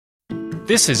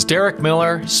This is Derek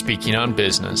Miller speaking on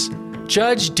business.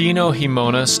 Judge Dino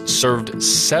Jimenez served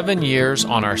 7 years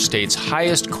on our state's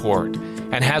highest court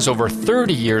and has over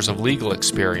 30 years of legal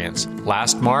experience.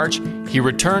 Last March, he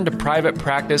returned to private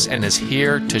practice and is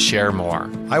here to share more.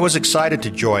 I was excited to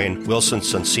join Wilson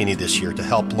Sonsini this year to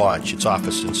help launch its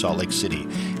office in Salt Lake City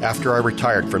after I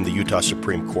retired from the Utah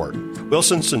Supreme Court.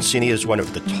 Wilson Sonsini is one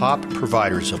of the top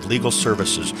providers of legal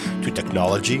services to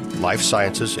technology, life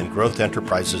sciences, and growth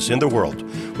enterprises in the world,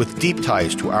 with deep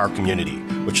ties to our community,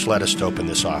 which led us to open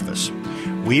this office.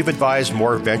 We've advised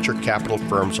more venture capital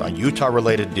firms on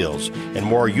Utah-related deals and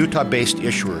more Utah-based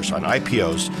issuers on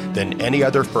IPOs than any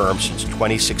other firm since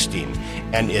 2016,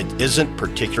 and it isn't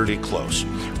particularly close.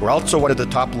 We're also one of the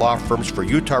top law firms for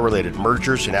Utah-related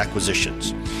mergers and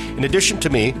acquisitions. In addition to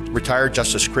me, retired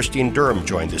Justice Christine Durham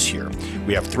joined this year.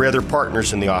 We have 3 other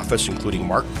partners in the office, including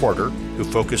Mark Porter, who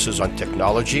focuses on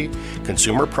technology,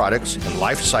 consumer products, and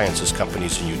life sciences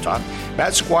companies in Utah,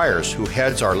 Matt Squires, who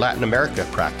heads our Latin America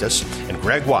practice, and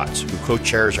Greg Watts, who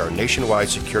co-chairs our nationwide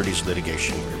securities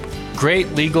litigation group. Great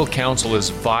legal counsel is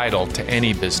vital to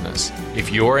any business.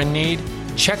 If you're in need,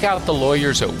 check out the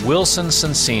lawyers at Wilson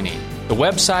Sonsini. The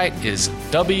website is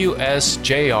wsjr.com.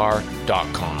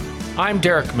 I'm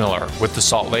Derek Miller with the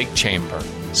Salt Lake Chamber,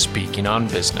 speaking on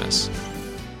business.